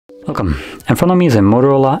Welcome, in front of me is a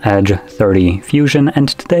Motorola Edge 30 Fusion, and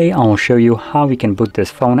today I'll show you how we can boot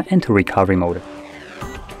this phone into recovery mode.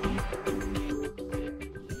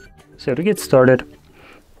 So to get started,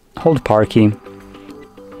 hold power key,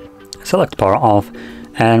 select power off,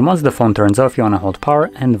 and once the phone turns off you want to hold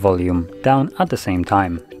power and volume down at the same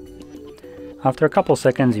time. After a couple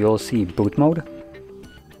seconds you'll see boot mode.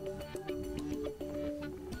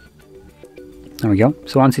 There we go.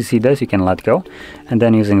 So once you see this, you can let go, and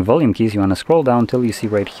then using volume keys you want to scroll down till you see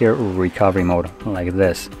right here recovery mode, like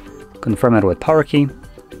this. Confirm it with power key.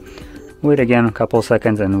 Wait again a couple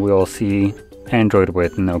seconds and we'll see Android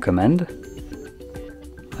with no command.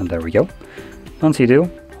 And there we go. Once you do,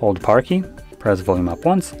 hold power key, press volume up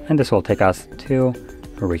once, and this will take us to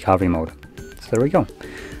recovery mode. So there we go.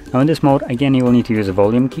 Now in this mode, again, you will need to use the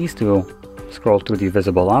volume keys to scroll through the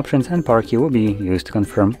visible options, and power key will be used to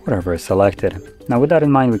confirm whatever is selected. Now with that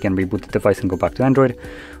in mind, we can reboot the device and go back to Android.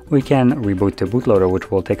 We can reboot the bootloader,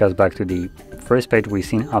 which will take us back to the first page we've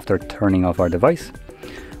seen after turning off our device.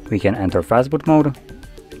 We can enter fastboot mode.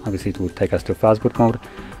 Obviously it will take us to fastboot mode.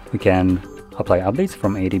 We can apply updates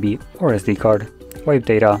from ADB or SD card, wipe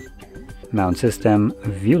data, mount system,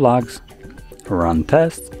 view logs, run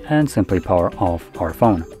tests, and simply power off our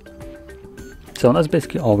phone. So that's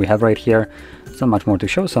basically all we have right here. There's not much more to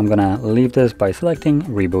show, so I'm gonna leave this by selecting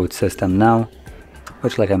Reboot System Now,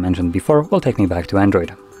 which, like I mentioned before, will take me back to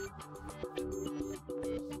Android.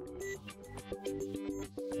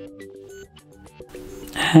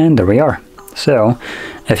 And there we are. So,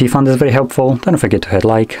 if you found this very helpful, don't forget to hit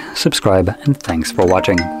like, subscribe, and thanks for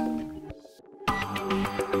watching.